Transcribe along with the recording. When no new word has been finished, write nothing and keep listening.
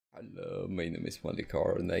Hello, my name is Malik.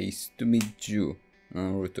 Nice to meet you.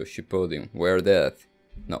 NARUTO Shippuden. We're death.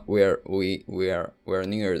 No, we're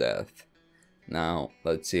near death. Now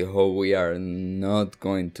let's see how we are not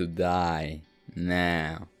going to die.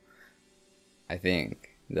 Now, I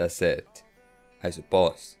think that's it. I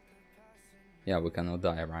suppose. Yeah, we cannot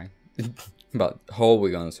die, right? But how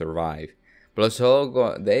we gonna survive? Plus,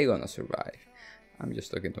 how they gonna survive? I'm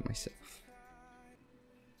just talking to myself.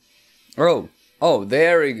 Oh,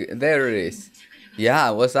 there it is. Yeah,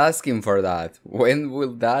 I was asking for that. When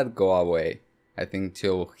will that go away? I think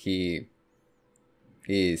till he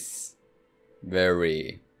is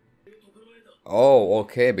very... Oh,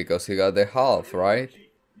 okay, because he got the half, right?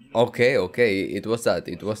 Okay, it was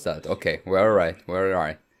that. Okay, we're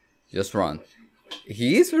alright. Just run.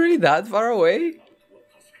 He is really that far away?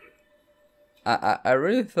 I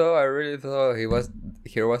really thought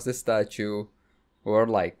here was the statue. We're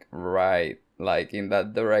like right, like in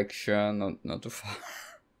that direction, not too far,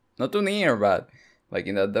 not too near, but like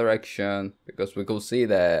in that direction, because we could see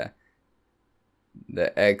the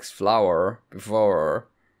X flower before,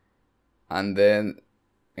 and then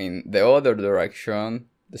in the other direction,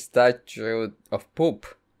 the statue of poop.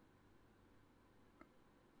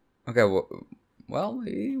 Okay, well,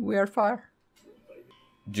 we are far.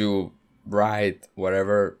 You ride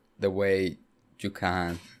whatever the way you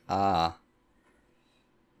can.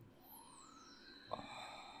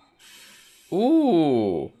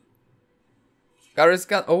 Ooh. Garry's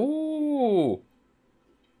got. Ooh.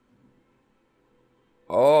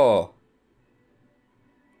 Oh.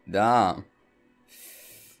 Damn.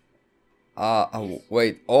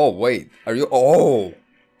 Wait. Oh, wait. Are you? Oh.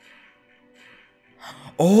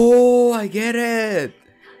 Oh, I get it.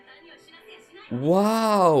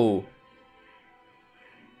 Wow.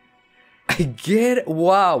 I get it.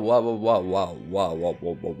 Wow.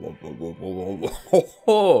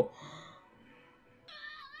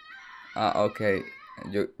 Okay.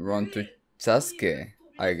 You run to Sasuke,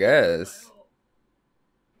 I guess.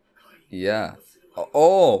 Yeah.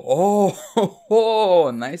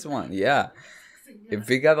 Oh, nice one. Yeah. If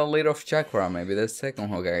we got a little of chakra, maybe the second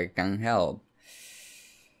Hokage can help.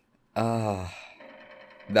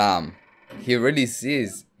 Damn. He really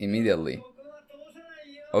sees immediately.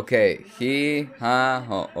 Okay,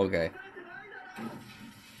 okay.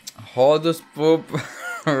 How does poop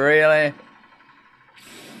really?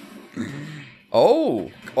 Oh,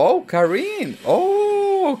 Karin.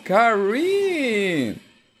 Oh, Karin.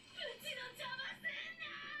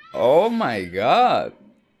 Oh my god.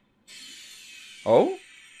 Oh?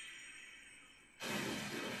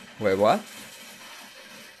 Wait, what?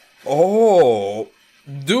 Oh,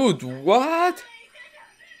 dude, what?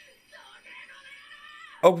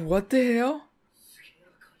 Oh, what the hell?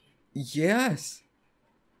 Yes.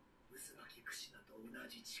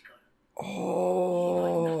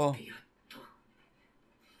 Oh.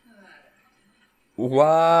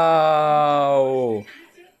 Wow.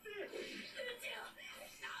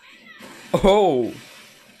 Oh.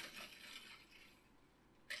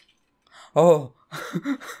 Oh.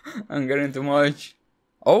 I'm getting too much.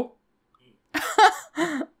 Oh.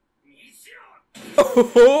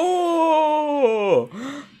 Oh.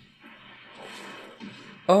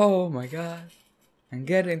 Oh my god. I'm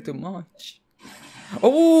getting too much.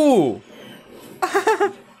 Oh.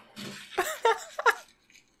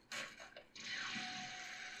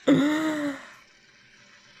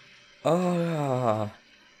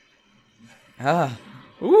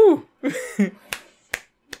 Ooh.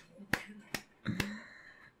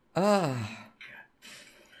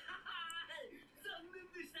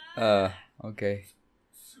 Okay.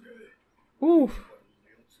 Ooh.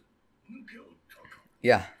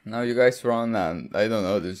 Yeah, now you guys run and I don't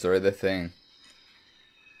know, destroy the thing.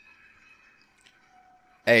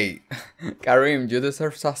 Hey, Karim, you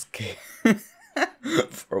deserve Sasuke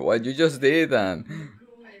for what you just did, and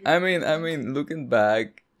I mean, looking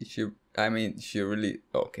back, she really,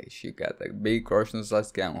 okay, she got a big crush on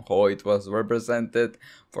Sasuke and how it was represented.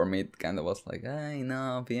 For me, it kind of was like, I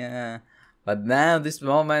know, yeah. But now, this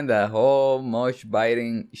moment, how much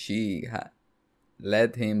biting she had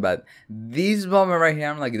let him, but this moment right here,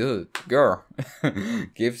 I'm like, dude, girl,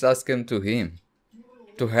 give Sasuke to him,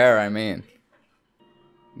 to her, I mean.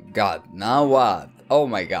 God, now what? Oh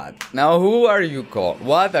my god, now who are you calling?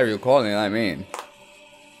 What are you calling, I mean?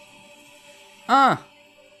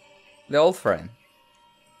 The old friend.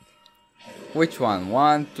 Which one?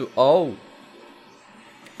 1, 2, oh.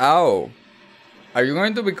 Oh. Are you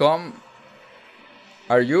going to become...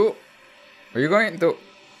 Are you going to...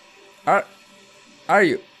 Are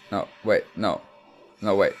you? No, wait, no,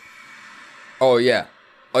 wait. Oh yeah,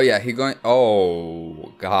 he going...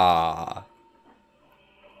 Oh, God.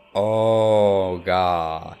 Oh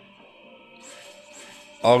God.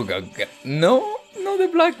 Oh God. No, no, the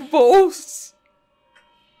black balls.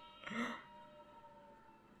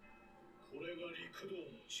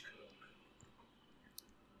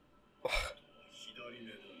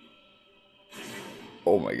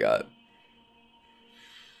 Oh my God.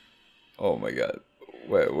 Oh my God.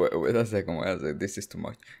 Wait a second. Wait a second. This is too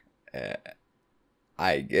much.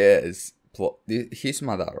 I guess he's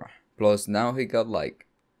Madara. Plus now he got like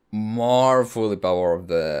more fully power of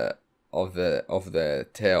the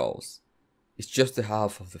tails. It's just the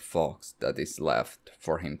half of the fox that is left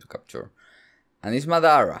for him to capture, and it's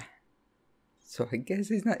Madara. So I guess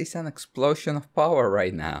it's an explosion of power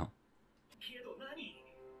right now.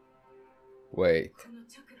 Wait.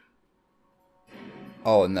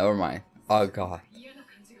 Oh, never mind. Oh God.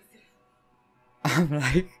 I'm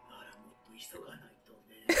like.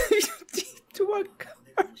 To a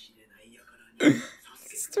car.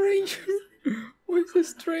 Stranger. Who is a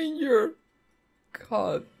stranger?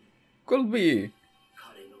 God. Could be.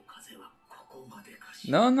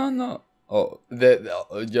 No. Oh,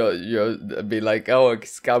 you be like, oh,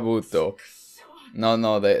 it's Kabuto.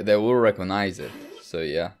 No, they will recognize it. So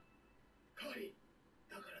yeah.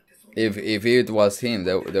 If it was him,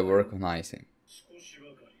 they will recognize him.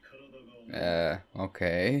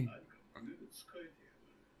 Okay.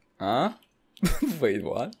 Huh? Wait,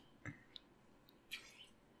 what?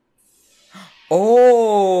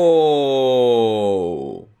 Oh!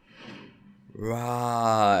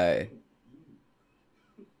 Right.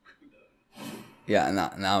 Yeah,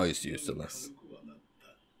 now it's useless.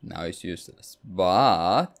 Now it's useless.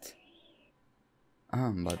 But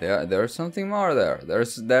there's something more there.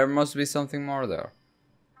 There must be something more there.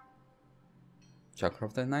 Chakra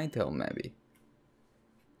of the Ninetale, maybe.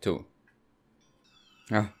 2.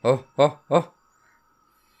 Oh.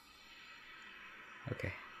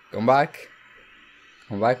 Okay. Come back.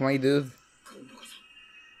 Come back, my dude.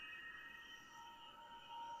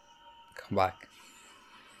 Come back.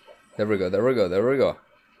 There we go.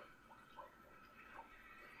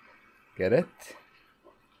 Get it?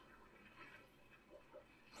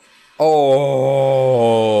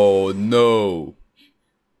 Oh, no.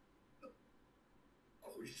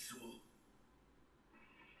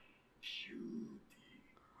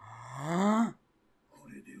 Huh?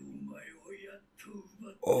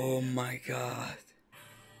 Oh my God.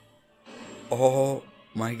 Oh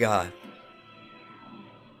my God.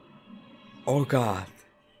 Oh God.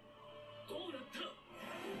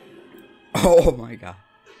 Oh my God.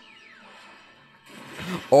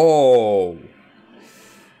 Oh.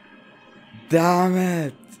 Damn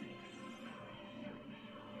it.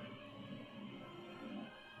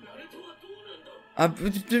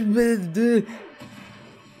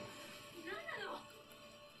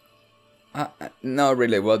 No,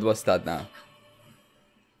 really, what was that now?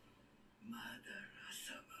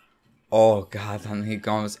 Oh God, and he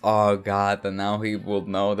comes. Oh God, and now he will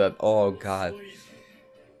know that. Oh God.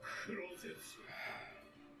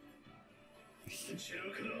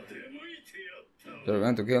 They're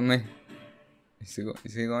going to kill me. Is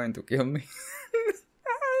he going to kill me?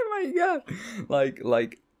 Oh my God.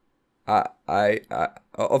 Like, I,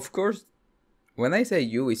 of course, when I say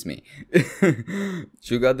you, it's me.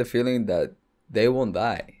 You got the feeling that they won't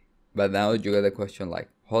die. But now you got the question like,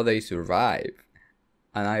 how they survive.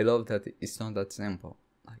 And I love that it's not that simple.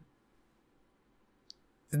 Like,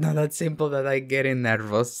 it's not that simple that I getting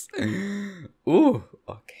nervous. Ooh,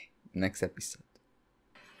 okay. Next episode.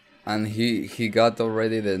 And he got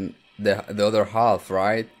already the other half,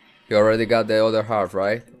 right? He already got the other half,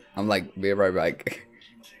 right? I'm like, be right back.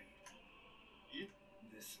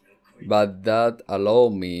 But that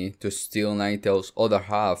allowed me to steal Ninetale's other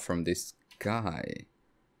half from this guy.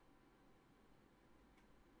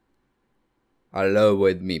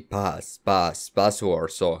 Allowed me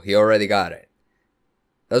password, so he already got it.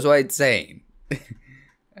 That's why it's saying.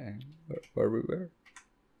 Where we were?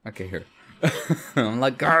 Okay, here. I'm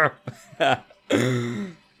like, girl.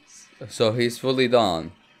 So he's fully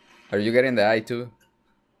done. Are you getting the eye too?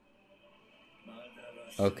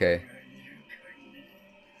 Okay.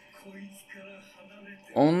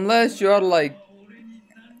 Unless you're like...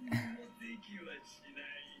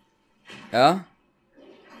 Yeah?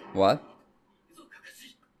 What?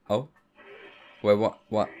 Oh? Wait,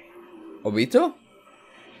 what? Obito?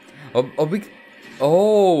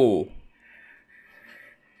 Oh!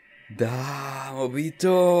 Damn,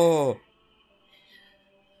 Obito!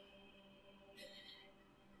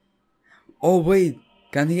 Oh, wait.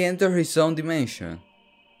 Can he enter his own dimension?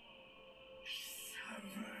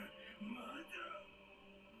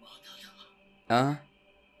 Huh?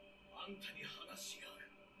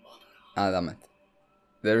 Ah, damn it.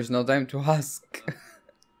 There is no time to ask.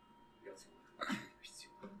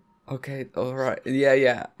 Okay, alright.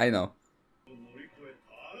 Yeah, I know.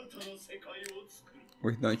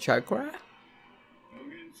 With no chakra?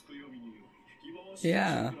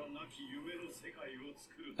 Yeah.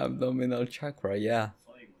 Abdominal chakra, yeah.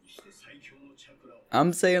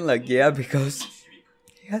 I'm saying like, yeah, because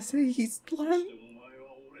he has his plan.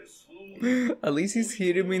 At least he's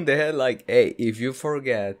hitting me in the head like, hey, if you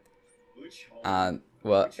forget, and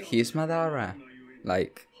well, he's Madara.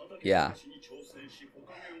 Like, yeah.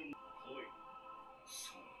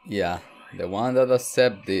 Yeah, the one that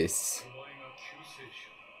accept this.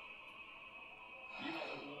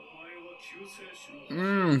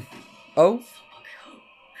 Oh.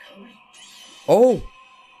 Oh.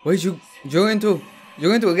 Wait, you're going to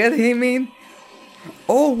get him in?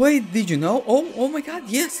 Oh wait, did you know? Oh my God,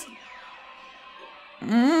 yes.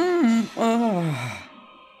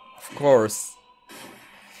 Of course.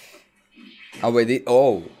 Oh wait,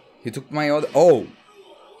 he took my other. Oh,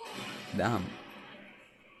 damn.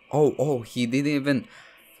 Oh, he didn't even.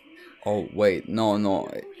 Oh wait, no.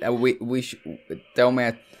 Tell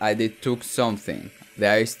me I did took something.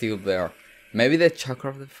 They are still there. Maybe the chakra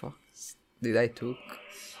of the fox. Did I took?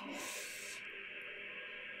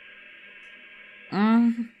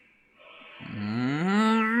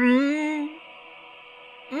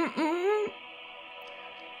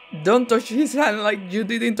 Don't touch his hand like you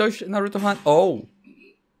didn't touch Naruto's hand. Oh.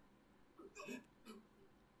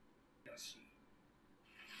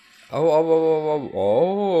 Oh.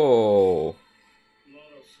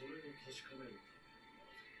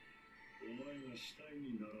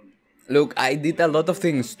 Look, I did a lot of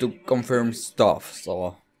things to confirm stuff,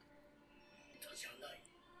 so.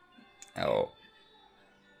 Oh.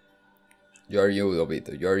 You're you,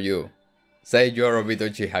 Obito. You're you. Say you're Obito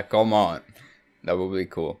Uchiha. Come on. That would be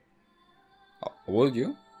cool. Oh, would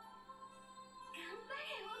you?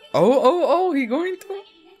 Oh, he going to?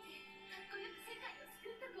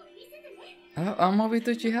 I'm Obito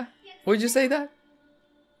Uchiha. Would you say that?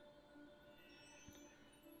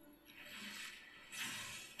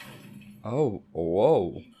 Oh,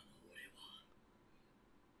 whoa.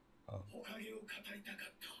 Oh.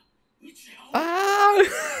 Ah!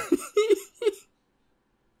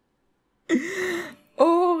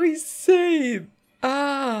 Oh, he said.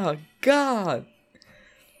 Ah, God.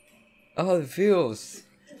 Oh, it feels.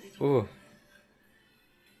 Ooh.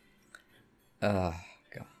 Ah,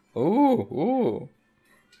 God. Ooh.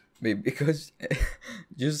 Because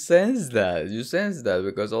you sense that. You sense that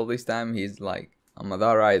because all this time he's like,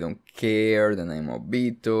 Madara, I don't care. The name of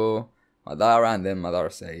Obito. Madara, and then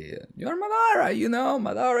Madara say, you're Madara, you know,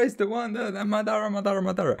 Madara is the one that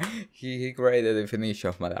Madara. He created the definition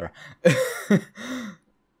of Madara.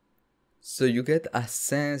 So you get a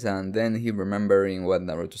sense, and then he remembering what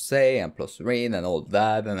Naruto say, and plus read and all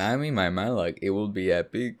that, and I'm in my mind like, it will be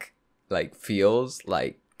epic, like, feels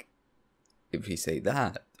like, if he say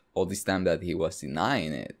that, all this time that he was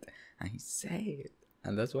denying it, and he say it,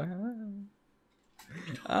 and that's why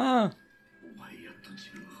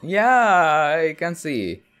yeah, I can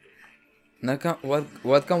see. Now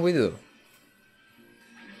what can we do?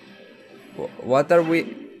 What are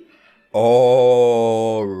we?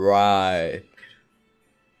 Oh, right.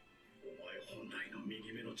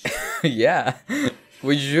 Yeah,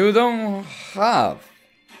 which you don't have.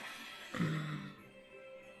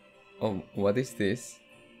 Oh, what is this?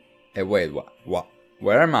 Hey, wait, what?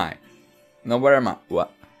 Where am I? No, where am I?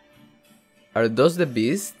 What? Are those the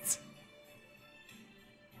beasts?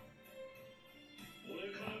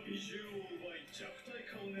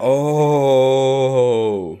 Oh.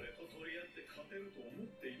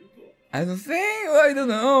 I don't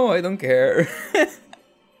know, I don't care.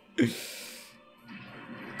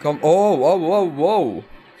 Come, whoa.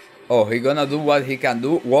 Oh, he gonna do what he can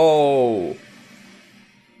do? Whoa.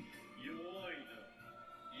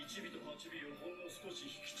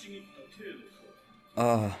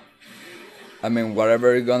 I mean,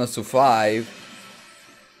 whatever is gonna survive.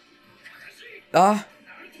 Oh.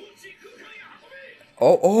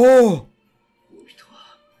 Oh,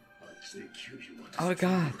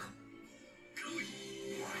 God.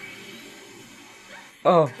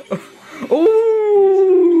 Oh.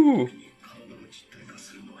 Ooh.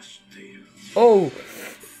 Oh.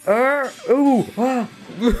 Ooh.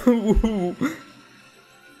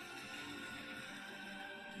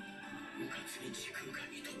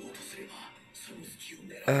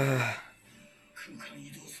 Ah.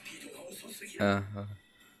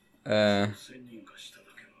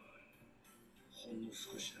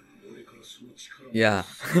 Yeah.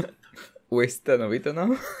 Waste Novito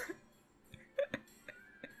now.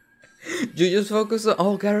 You just focus on.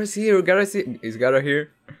 Oh, Gara's here. Gara's here. Is Gara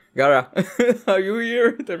here? Gara, are you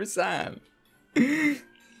here? Teresa.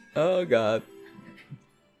 Oh God.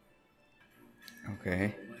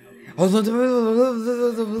 Okay. Oh no.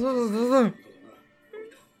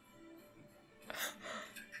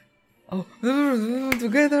 Oh,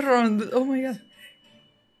 together on. Oh my God.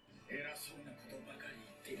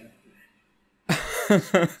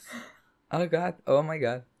 Oh God. Oh my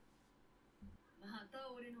God.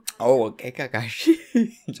 Oh, okay, Kakashi.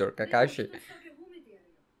 You're Kakashi.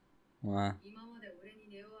 Wow.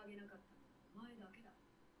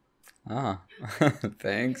 Ah,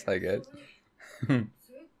 thanks, I guess.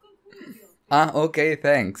 Ah, okay,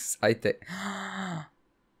 thanks. I take.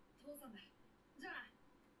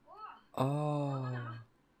 Oh.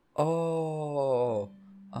 Oh.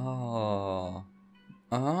 Oh.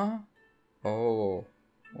 Oh.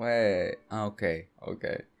 Wait. Okay.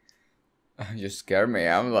 Okay. You scare me.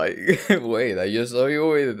 I'm like, wait, I just saw you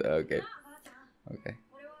with. Okay. Okay.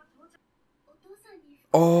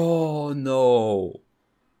 Oh, no.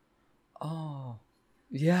 Oh.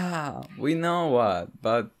 Yeah, we know what,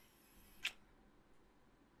 but.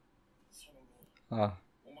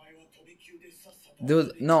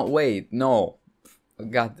 Dude, no, wait, no.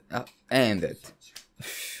 God, end it.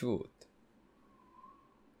 Shoot.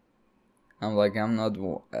 I'm like, I'm not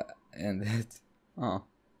end it. Oh.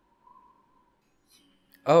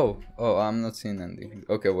 Oh, I'm not seeing ending.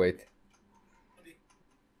 Okay, wait.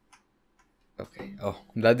 Okay, oh,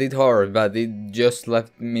 that did hurt, but it just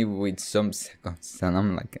left me with some seconds, and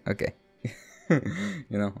I'm like, okay.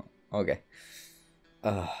 You know, okay.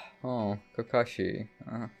 Oh, Kakashi.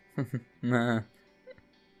 Nah.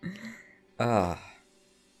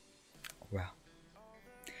 Well.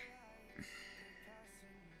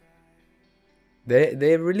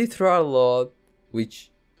 They really throw a lot,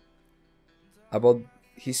 which about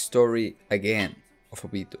his story again of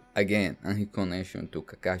Obito again, and his connection to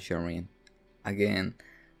Kakashi and Rin again,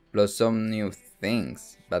 plus some new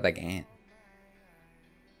things, but again.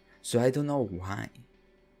 So I don't know why.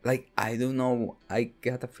 Like, I don't know. I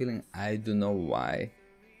got a feeling I don't know why.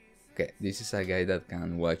 Okay, this is a guy that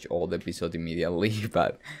can watch all the episodes immediately,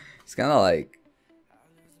 but it's kind of like.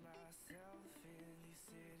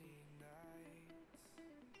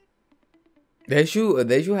 They should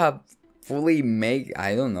have fully make,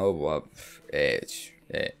 I don't know what age,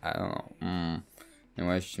 I don't know, in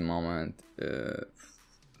which moment,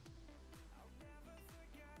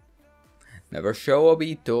 never show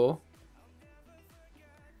Obito,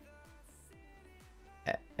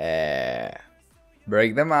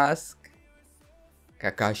 break the mask,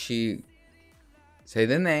 Kakashi say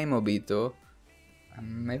the name Obito,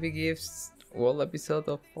 and maybe gives all episode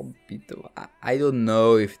of Obito. I don't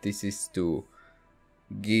know if this is to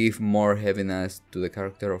give more heaviness to the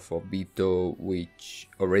character of Obito, which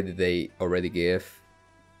they already gave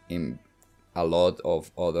in a lot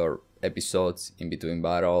of other episodes in between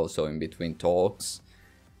battles or in between talks.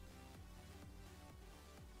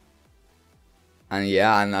 And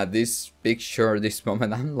yeah, and at this picture, this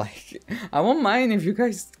moment, I'm like, I won't mind if you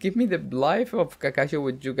guys give me the life of Kakashi,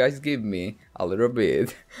 which you guys give me a little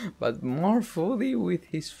bit, but more fully with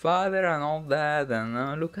his father and all that.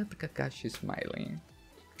 And look at Kakashi smiling.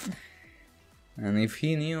 And if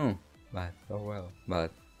he knew, but oh well.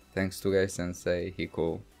 But thanks to Geass Sensei, he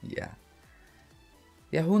could, yeah.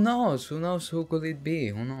 Yeah, who knows? Who knows who could it be?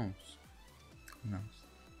 Who knows? Who knows?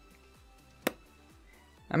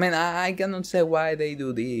 I mean, I cannot say why they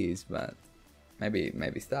do this, but maybe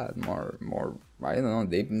it's that more I don't know,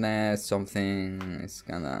 deepness, something. It's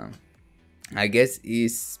kinda, I guess,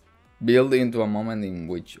 is built into a moment in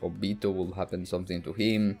which Obito will happen something to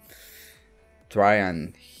him, try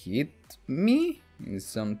and hit me in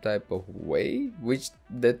some type of way, which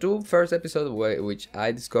the two first episodes which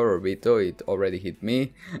I discovered Obito, it already hit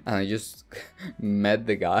me, and I just met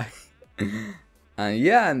the guy. And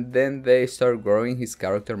yeah, and then they start growing his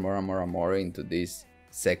character more and more into this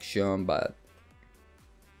section, but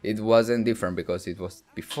it wasn't different because it was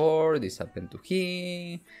before this happened to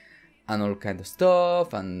him and all kind of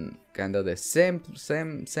stuff, and kind of the same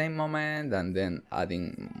moment, and then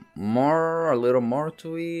adding a little more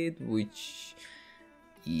to it, which,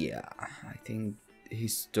 yeah, I think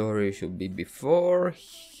his story should be before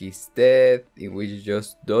his death, in which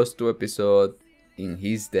just those two episodes in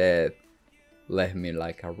his death left me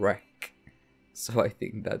like a wreck. So I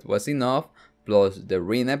think that was enough, plus the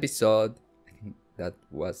Rin episode, I think that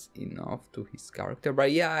was enough to his character.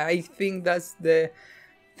 But yeah, I think that's the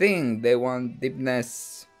thing, they want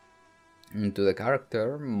deepness into the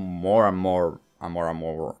character, more and more.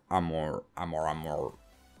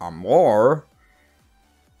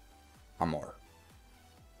 Amor.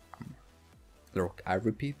 Look, I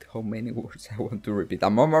repeat how many words I want to repeat.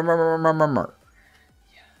 Amor.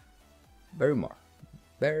 Yeah. Very more.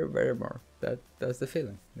 Very more. That's the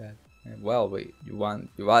feeling. That well, you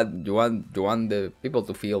want the people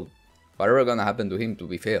to feel whatever gonna happen to him to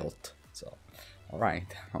be felt. So, all right,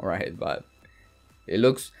 but it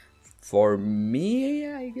looks, for me,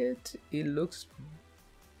 I get it looks.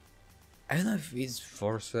 I don't know if it's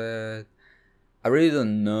forced. I really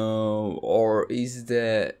don't know, or is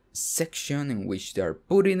the section in which they are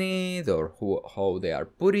putting it, or how they are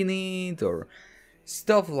putting it, or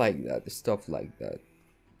stuff like that.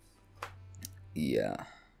 Yeah,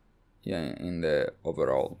 in the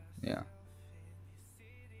overall, yeah.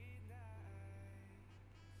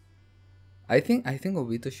 I think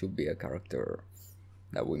Obito should be a character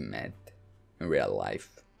that we met in real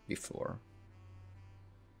life before.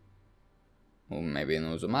 Or maybe in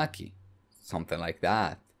Uzumaki. Something like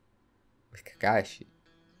that. With Kakashi.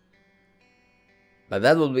 But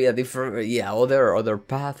that would be a different, yeah, other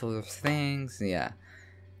path, other things, yeah.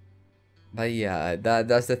 But yeah,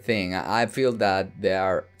 that's the thing. I feel that they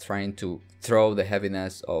are trying to throw the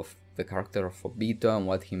heaviness of the character of Obito and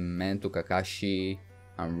what he meant to Kakashi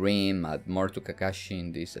and Rin, add more to Kakashi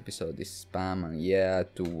in this episode, this spam, and yeah,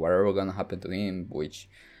 to whatever gonna happen to him, which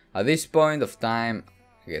at this point of time,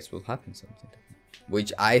 I guess will happen something to him.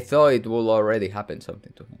 Which I thought it will already happen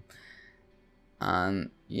something to him.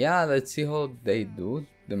 And yeah, let's see how they do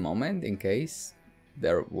the moment, in case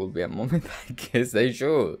there will be a moment. I guess they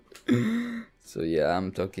should. So yeah,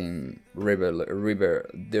 I'm talking the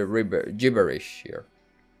river gibberish here.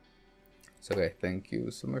 So okay, thank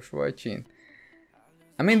you so much for watching.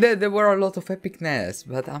 I mean, there were a lot of epicness,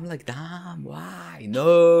 but I'm like, damn, why?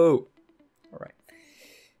 No! Alright.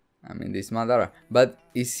 I mean, this Madara. But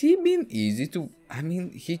is he being easy to... I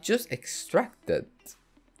mean, he just extracted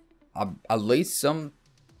at least some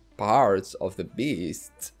parts of the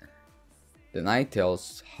beast. The Night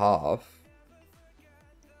Tails half.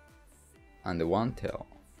 And the One Tail.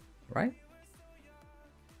 Right?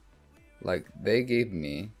 Like, they gave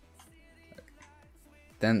me...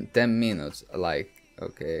 10 minutes, like...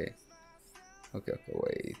 Okay,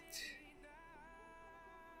 wait.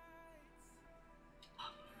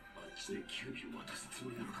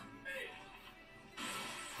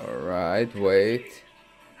 Alright, wait.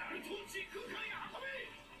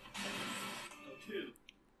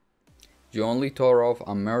 You only tore off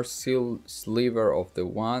a mere sliver of the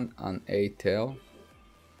 1 and 8 tail.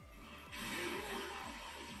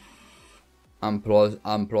 And plus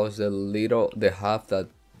the half that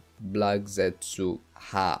Black Zetsu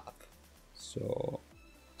have. So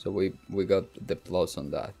we got the plus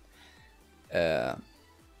on that.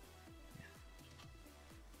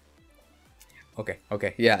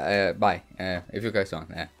 Okay, yeah, bye. If you guys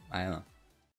don't, I don't know.